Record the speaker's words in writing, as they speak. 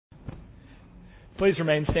Please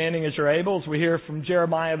remain standing as you're able as we hear from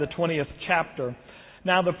Jeremiah, the 20th chapter.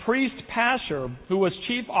 Now the priest Pashur, who was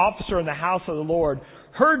chief officer in the house of the Lord,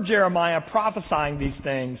 heard Jeremiah prophesying these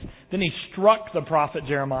things. Then he struck the prophet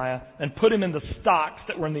Jeremiah and put him in the stocks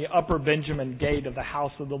that were in the upper Benjamin gate of the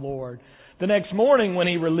house of the Lord. The next morning, when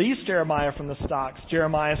he released Jeremiah from the stocks,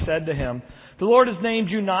 Jeremiah said to him, "The Lord has named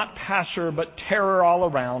you not Pashur, but terror all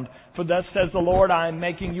around. For thus says the Lord, I am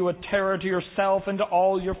making you a terror to yourself and to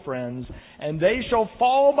all your friends, and they shall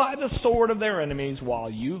fall by the sword of their enemies while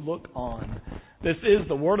you look on." This is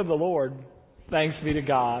the word of the Lord. Thanks be to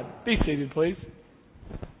God. Be seated, please.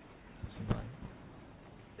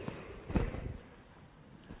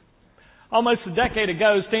 Almost a decade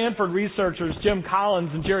ago, Stanford researchers Jim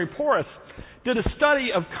Collins and Jerry Porras did a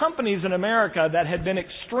study of companies in America that had been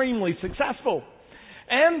extremely successful.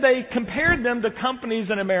 And they compared them to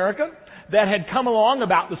companies in America that had come along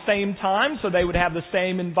about the same time, so they would have the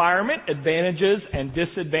same environment, advantages and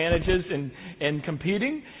disadvantages in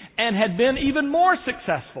competing, and had been even more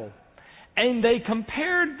successful. And they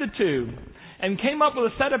compared the two and came up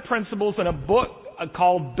with a set of principles in a book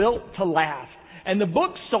called Built to Last. And the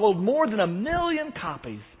book sold more than 1 million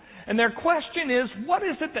copies. And their question is, what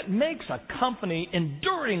is it that makes a company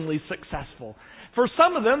enduringly successful? For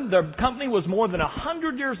some of them, the company was more than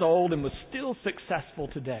 100 years old and was still successful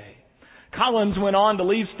today. Collins went on to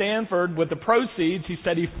leave Stanford with the proceeds. He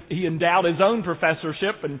said he endowed his own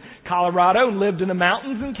professorship in Colorado and lived in the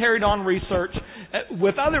mountains and carried on research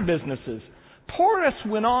with other businesses. Porras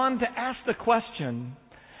went on to ask the question,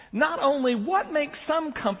 not only what makes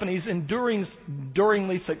some companies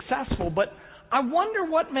enduringly successful, but I wonder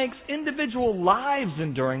what makes individual lives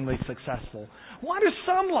enduringly successful. Why do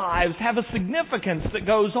some lives have a significance that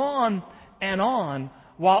goes on,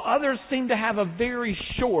 while others seem to have a very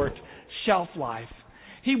short shelf life?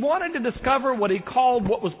 He wanted to discover what he called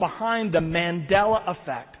what was behind the Mandela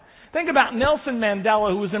effect. Think about Nelson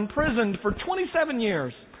Mandela, who was imprisoned for 27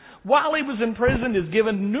 years. While he was in prison, is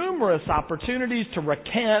given numerous opportunities to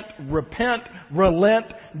recant, repent, relent,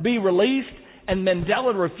 be released, and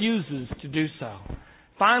Mandela refuses to do so.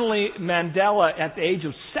 Finally, Mandela, at the age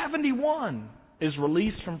of 71, is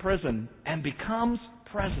released from prison and becomes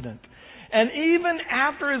president. And even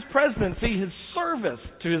after his presidency, his service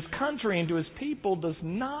to his country and to his people does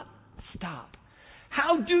not stop.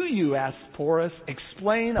 How do you, asked Porras,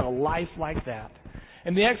 explain a life like that?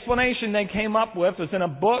 And the explanation they came up with is in a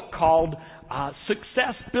book called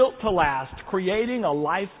Success Built to Last, Creating a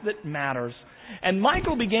Life That Matters. And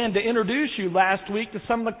Michael began to introduce you last week to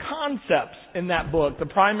some of the concepts in that book, the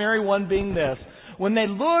primary one being this. When they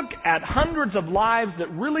look at hundreds of lives that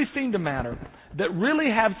really seem to matter, that really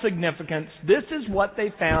have significance, this is what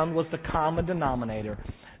they found was the common denominator.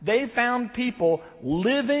 They found people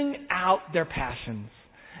living out their passions.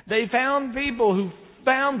 They found people who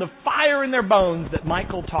found the fire in their bones that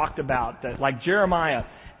Michael talked about, that like Jeremiah,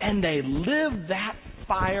 and they lived that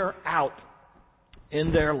fire out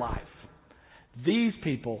in their life. These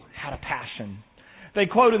people had a passion. They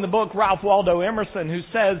quote in the book Ralph Waldo Emerson, who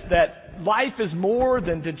says that life is more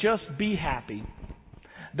than to just be happy.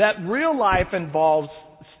 That real life involves,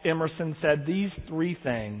 Emerson said, these three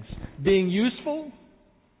things: being useful,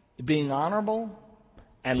 being honorable,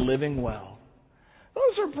 and living well.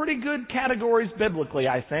 Those are pretty good categories biblically,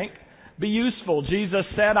 I think. Be useful. Jesus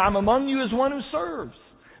said, I'm among you as one who serves.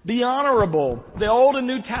 Be honorable. The Old and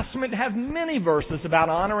New Testament have many verses about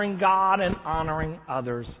honoring God and honoring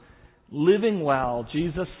others. Living well.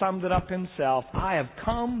 Jesus summed it up himself. I have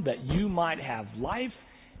come that you might have life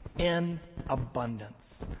in abundance.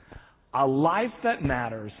 A life that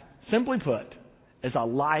matters, simply put, is a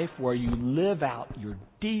life where you live out your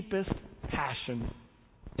deepest passion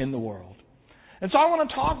in the world. And so I want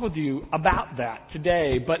to talk with you about that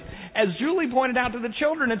today. But as Julie pointed out to the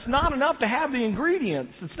children, it's not enough to have the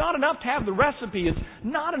ingredients. It's not enough to have the recipe. It's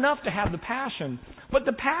not enough to have the passion. But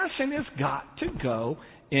the passion has got to go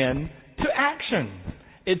into action.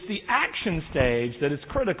 It's the action stage that is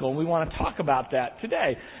critical, and we want to talk about that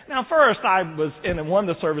today. Now, first, I was in one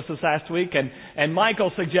of the services last week, and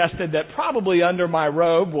Michael suggested that probably under my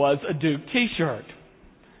robe was a Duke t-shirt.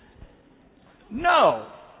 No.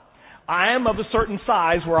 I am of a certain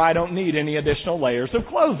size where I don't need any additional layers of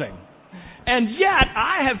clothing. And yet,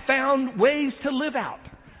 I have found ways to live out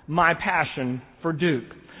my passion for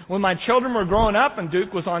Duke. When my children were growing up and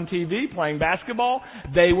Duke was on TV playing basketball,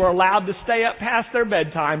 they were allowed to stay up past their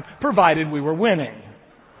bedtime, provided we were winning.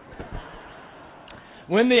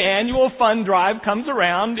 When the annual fund drive comes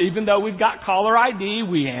around, even though we've got caller ID,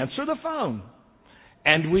 we answer the phone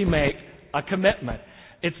and we make a commitment.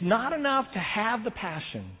 It's not enough to have the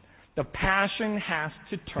passion. The passion has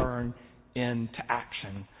to turn into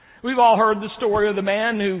action. We've all heard the story of the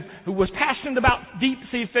man who was passionate about deep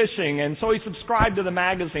sea fishing, and so he subscribed to the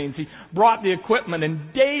magazines. He brought the equipment,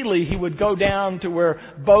 and daily he would go down to where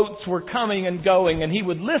boats were coming and going, and he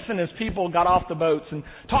would listen as people got off the boats and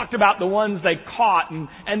talked about the ones they caught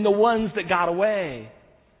and the ones that got away.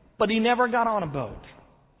 But he never got on a boat,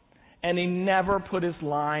 and he never put his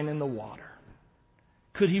line in the water.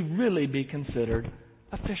 Could he really be considered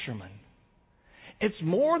a fisherman? It's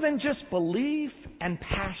more than just belief and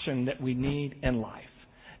passion that we need in life.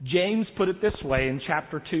 James put it this way in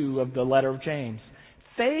chapter 2 of the letter of James.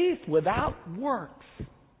 Faith without works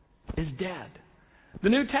is dead. The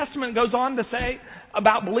New Testament goes on to say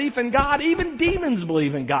about belief in God, even demons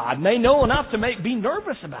believe in God, and they know enough to be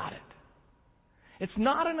nervous about it. It's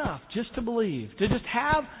not enough just to believe, to just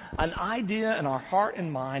have an idea in our heart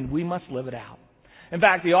and mind. We must live it out. In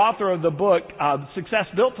fact, the author of the book, Success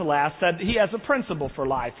Built to Last, said he has a principle for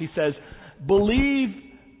life. He says, believe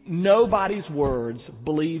nobody's words,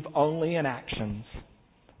 believe only in actions.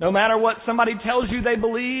 No matter what somebody tells you they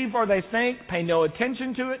believe or they think, pay no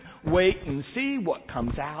attention to it. Wait and see what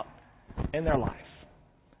comes out in their life.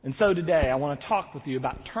 And so today I want to talk with you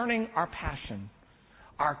about turning our passion,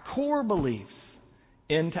 our core beliefs,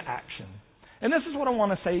 into action. And this is what I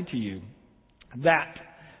want to say to you, that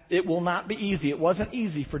it will not be easy. It wasn't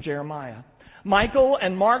easy for Jeremiah. Michael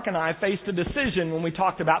and Mark and I faced a decision when we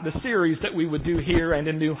talked about the series that we would do here and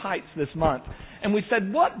in New Heights this month. And we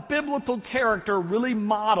said, what biblical character really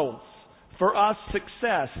models for us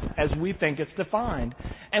success as we think it's defined?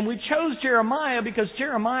 And we chose Jeremiah because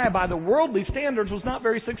Jeremiah, by the worldly standards, was not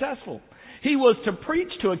very successful. He was to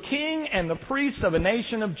preach to a king and the priests of a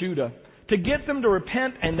nation of Judah, to get them to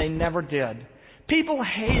repent, and they never did. People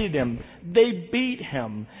hated him. They beat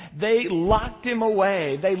him. They locked him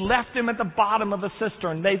away. They left him at the bottom of a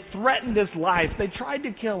cistern. They threatened his life. They tried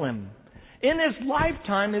to kill him. In his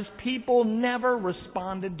lifetime, his people never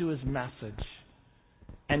responded to his message.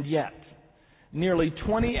 And yet, nearly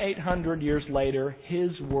 2,800 years later, his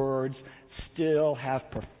words still have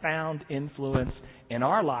profound influence in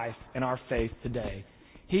our life and our faith today.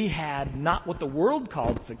 He had not what the world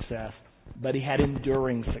called success, but he had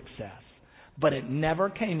enduring success. But it never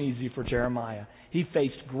came easy for Jeremiah. He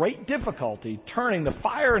faced great difficulty turning the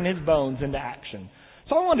fire in his bones into action.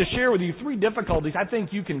 So I want to share with you 3 difficulties I think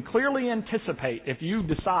you can clearly anticipate if you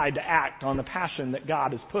decide to act on the passion that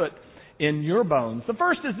God has put in your bones. The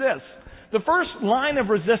first is this. The first line of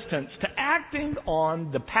resistance to acting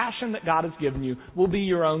on the passion that God has given you will be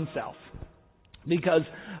your own self. Because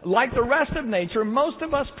like the rest of nature, most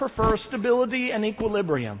of us prefer stability and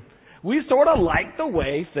equilibrium. We sort of like the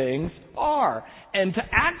way things are. And to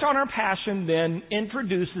act on our passion then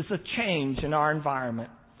introduces a change in our environment.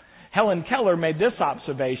 Helen Keller made this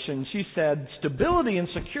observation. She said, stability and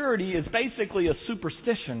security is basically a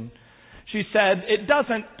superstition. She said,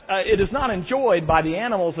 it is not enjoyed by the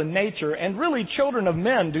animals in nature, and really children of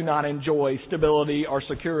men do not enjoy stability or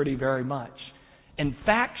security very much. In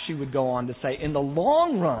fact, she would go on to say, in the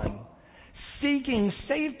long run, seeking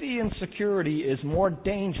safety and security is more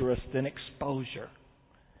dangerous than exposure.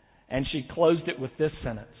 And she closed it with this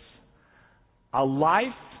sentence. A life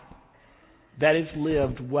that is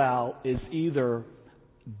lived well is either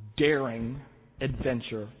daring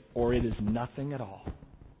adventure or it is nothing at all.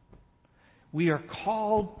 We are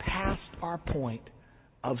called past our point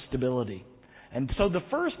of stability. And so the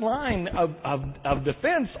first line of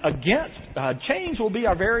defense against change will be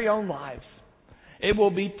our very own lives. It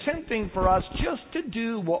will be tempting for us just to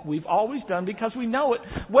do what we've always done because we know it,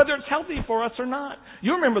 whether it's healthy for us or not.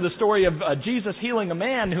 You remember the story of Jesus healing a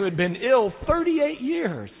man who had been ill 38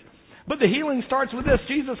 years. But the healing starts with this.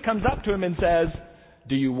 Jesus comes up to him and says,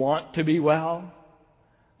 do you want to be well?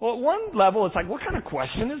 Well, at one level, it's like, what kind of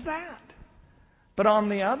question is that? But on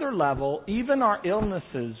the other level, even our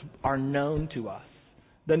illnesses are known to us.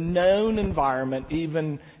 The known environment,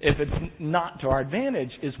 even if it's not to our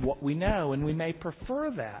advantage, is what we know. And we may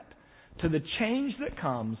prefer that to the change that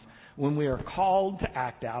comes when we are called to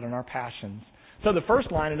act out in our passions. So the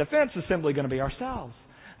first line of defense is simply going to be ourselves.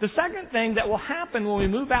 The second thing that will happen when we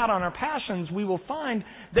move out on our passions, we will find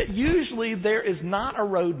that usually there is not a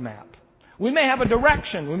roadmap. We may have a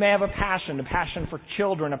direction. We may have a passion for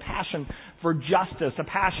children, a passion for justice, a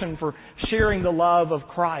passion for sharing the love of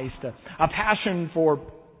Christ, a passion for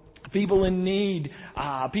people in need,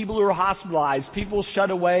 people who are hospitalized, people shut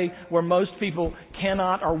away where most people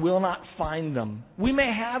cannot or will not find them. We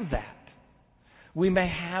may have that. We may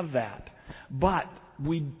have that. But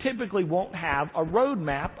we typically won't have a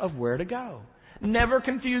roadmap of where to go. Never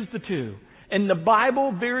confuse the two. In the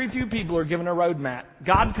Bible, very few people are given a roadmap.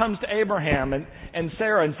 God comes to Abraham and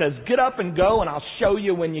Sarah and says, get up and go, and I'll show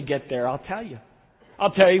you when you get there. I'll tell you.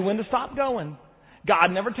 I'll tell you when to stop going. God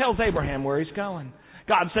never tells Abraham where he's going.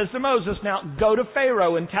 God says to Moses, now go to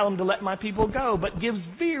Pharaoh and tell him to let my people go, but gives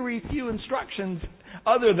very few instructions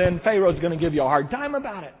other than Pharaoh's going to give you a hard time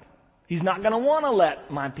about it. He's not going to want to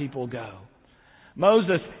let my people go.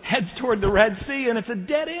 Moses heads toward the Red Sea, and it's a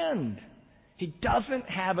dead end. He doesn't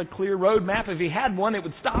have a clear road map. If he had one, it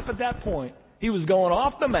would stop at that point. He was going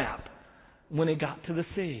off the map when he got to the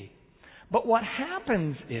sea. But what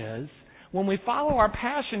happens is, when we follow our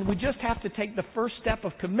passion, we just have to take the first step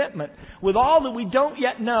of commitment. With all that we don't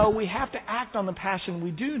yet know, we have to act on the passion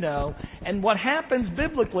we do know. And what happens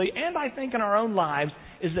biblically, and I think in our own lives,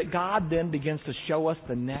 is that God then begins to show us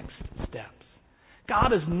the next steps.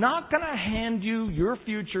 God is not going to hand you your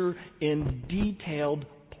future in detailed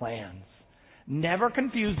plans. Never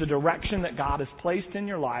confuse the direction that God has placed in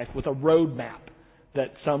your life with a roadmap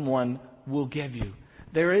that someone will give you.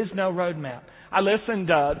 There is no roadmap. I listened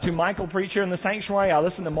to Michael preach here in the sanctuary. I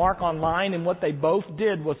listened to Mark online, and what they both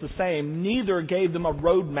did was the same. Neither gave them a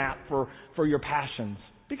roadmap for your passions,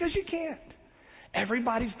 because you can't.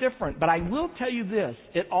 Everybody's different. But I will tell you this.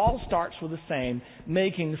 It all starts with the same,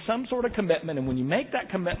 making some sort of commitment. And when you make that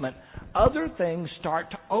commitment, other things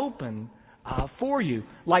start to open for you.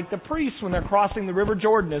 Like the priests when they're crossing the River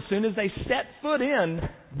Jordan. As soon as they set foot in,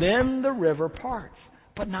 then the river parts.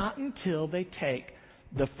 But not until they take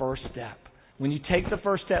the first step. When you take the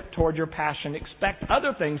first step toward your passion, expect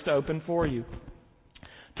other things to open for you.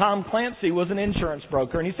 Tom Clancy was an insurance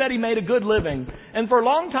broker, and he said he made a good living. And for a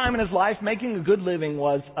long time in his life, making a good living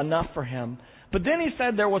was enough for him. But then he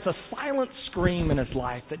said there was a silent scream in his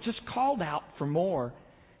life that just called out for more.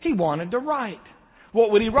 He wanted to write.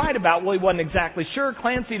 What would he write about? Well, he wasn't exactly sure.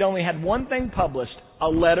 Clancy had only had one thing published, a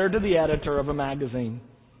letter to the editor of a magazine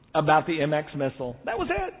about the MX missile. That was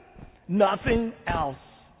it. Nothing else.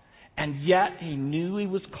 And yet he knew he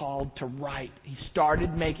was called to write. He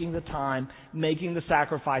started making the time, making the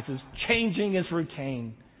sacrifices, changing his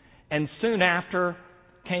routine. And soon after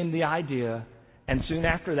came the idea, and soon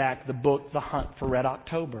after that, the book, The Hunt for Red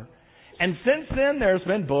October. And since then, there's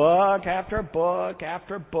been book after book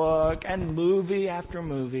after book and movie after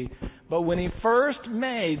movie. But when he first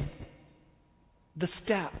made the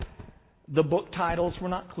step, the book titles were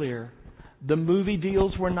not clear. The movie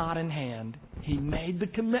deals were not in hand. He made the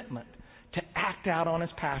commitment to act out on his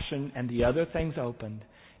passion, and the other things opened.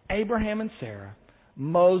 Abraham and Sarah,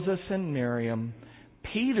 Moses and Miriam,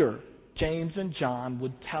 Peter, James and John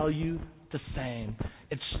would tell you the same.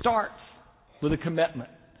 It starts with a commitment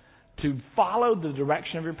to follow the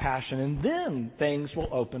direction of your passion, and then things will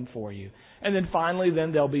open for you. And then finally,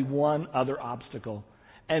 then there'll be one other obstacle.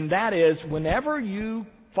 And that is, whenever you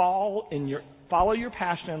follow your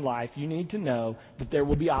passion in life, you need to know that there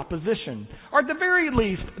will be opposition. Or at the very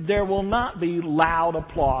least, there will not be loud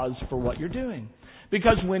applause for what you're doing.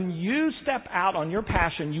 Because when you step out on your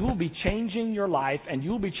passion, you will be changing your life, and you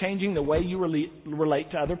will be changing the way you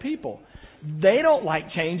relate to other people. They don't like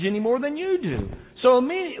change any more than you do. So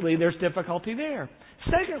immediately there's difficulty there.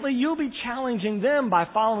 Secondly, you'll be challenging them by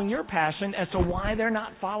following your passion as to why they're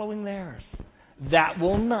not following theirs. That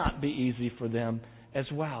will not be easy for them as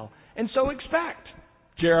well. And so expect.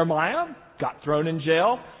 Jeremiah got thrown in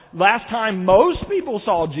jail. Last time most people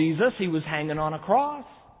saw Jesus, he was hanging on a cross.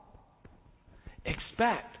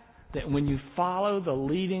 Expect that when you follow the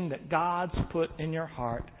leading that God's put in your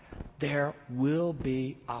heart, there will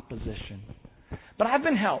be opposition. But I've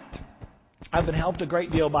been helped. I've been helped a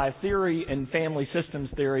great deal by a theory in family systems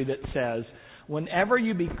theory that says whenever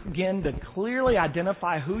you begin to clearly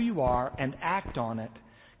identify who you are and act on it,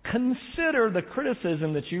 consider the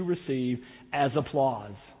criticism that you receive as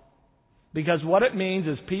applause. Because what it means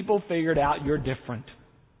is people figured out you're different.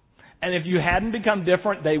 And if you hadn't become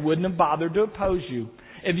different, they wouldn't have bothered to oppose you.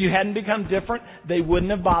 If you hadn't become different, they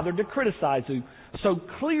wouldn't have bothered to criticize you. So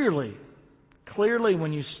clearly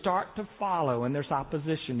when you start to follow and there's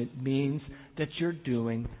opposition, it means that you're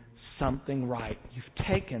doing something right. You've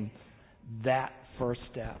taken that first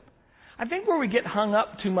step. I think where we get hung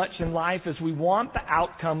up too much in life is we want the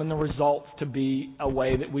outcome and the results to be a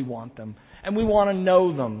way that we want them. And we want to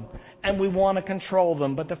know them. And we want to control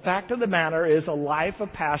them. But the fact of the matter is a life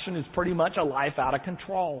of passion is pretty much a life out of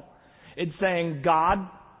control. It's saying, God,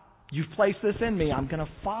 you've placed this in me. I'm going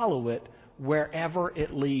to follow it wherever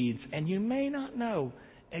it leads. And you may not know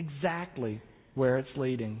exactly where it's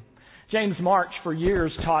leading. James March, for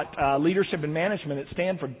years, taught leadership and management at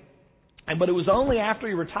Stanford. But it was only after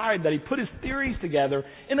he retired that he put his theories together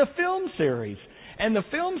in a film series. And the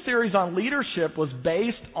film series on leadership was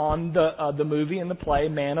based on the movie and the play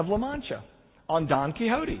Man of La Mancha, on Don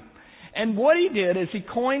Quixote. And what he did is he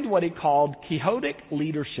coined what he called Quixotic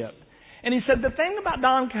leadership. And he said the thing about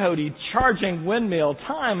Don Quixote charging windmill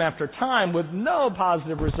time after time with no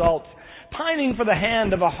positive results, pining for the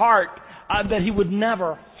hand of a heart that he would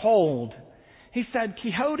never hold. He said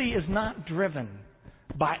Quixote is not driven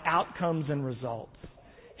by outcomes and results.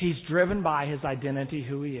 He's driven by his identity,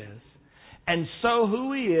 who he is. And so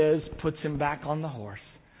who he is puts him back on the horse.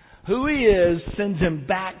 Who he is sends him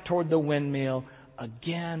back toward the windmill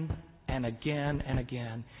again and again and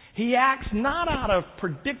again. He acts not out of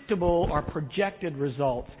predictable or projected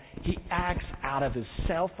results. He acts out of his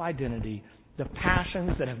self-identity, the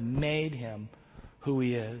passions that have made him who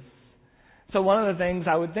he is. So one of the things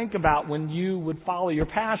I would think about when you would follow your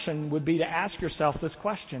passion would be to ask yourself this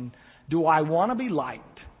question: do I want to be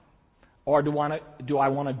liked, or do I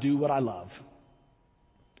want to do what I love?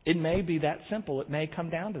 It may be that simple. It may come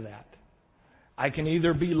down to that. I can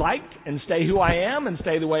either be liked and stay who I am and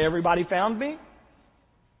stay the way everybody found me,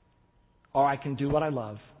 or I can do what I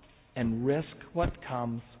love and risk what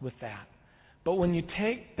comes with that. But when you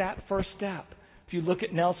take that first step, if you look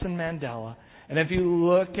at Nelson Mandela, and if you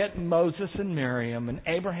look at Moses and Miriam and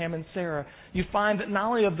Abraham and Sarah, you find that not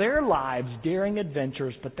only are their lives daring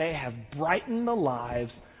adventures, but they have brightened the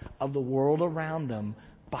lives of the world around them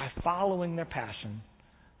by following their passion,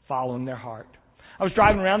 following their heart. I was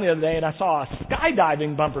driving around the other day and I saw a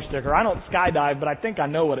skydiving bumper sticker. I don't skydive, but I think I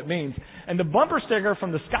know what it means. And the bumper sticker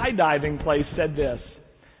from the skydiving place said this: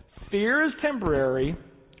 fear is temporary,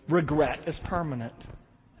 regret is permanent.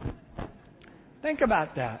 Think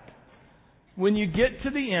about that. When you get to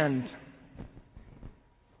the end,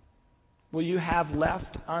 will you have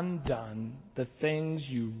left undone the things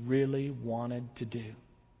you really wanted to do?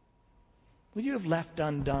 Will you have left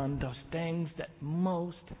undone those things that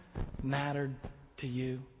most mattered to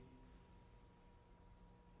you?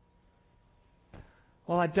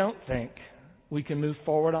 Well, I don't think we can move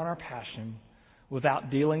forward on our passion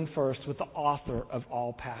without dealing first with the author of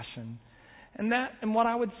all passion. And what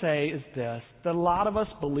I would say is this, that a lot of us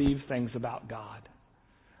believe things about God.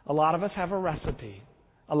 A lot of us have a recipe.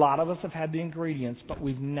 A lot of us have had the ingredients, but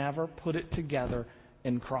we've never put it together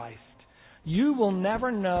in Christ. You will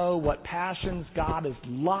never know what passions God has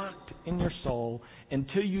locked in your soul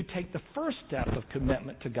until you take the first step of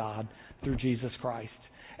commitment to God through Jesus Christ.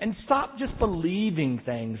 And stop just believing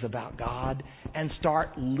things about God and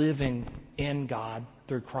start living in God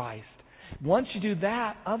through Christ. Once you do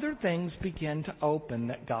that, other things begin to open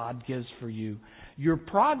that God gives for you. Your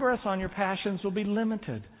progress on your passions will be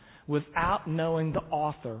limited without knowing the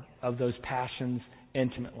author of those passions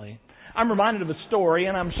intimately. I'm reminded of a story,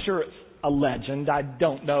 and I'm sure it's a legend. I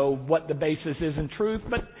don't know what the basis is in truth,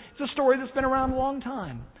 but it's a story that's been around a long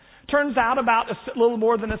time. Turns out about a little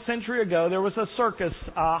more than a century ago, there was a circus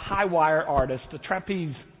high wire artist, a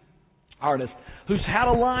trapeze artist, who's had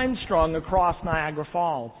a line strung across Niagara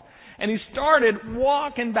Falls. And he started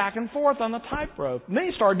walking back and forth on the tightrope. And then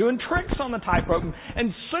he started doing tricks on the tightrope.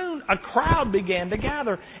 And soon a crowd began to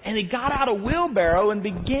gather. And he got out a wheelbarrow and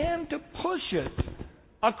began to push it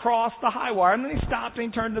across the high wire. And then he stopped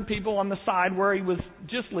and he turned to the people on the side where he was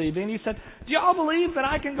just leaving. He said, "Do y'all believe that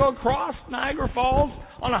I can go across Niagara Falls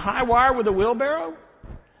on a high wire with a wheelbarrow?"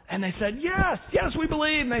 And they said, yes, we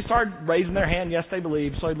believe. And they started raising their hand, yes, they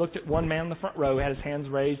believe. So he looked at one man in the front row, had his hands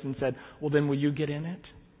raised, and said, "Well, then will you get in it?"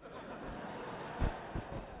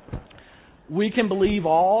 We can believe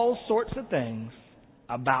all sorts of things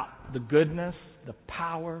about the goodness, the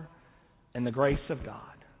power, and the grace of God.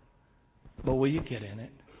 But will you get in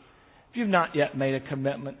it? If you've not yet made a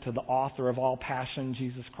commitment to the author of all passion,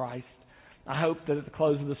 Jesus Christ, I hope that at the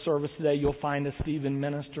close of the service today you'll find a Stephen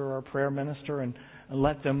minister or a prayer minister and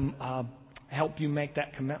let them help you make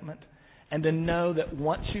that commitment. And then know that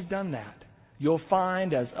once you've done that, you'll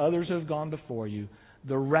find, as others have gone before you,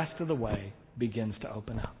 the rest of the way begins to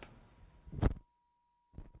open up.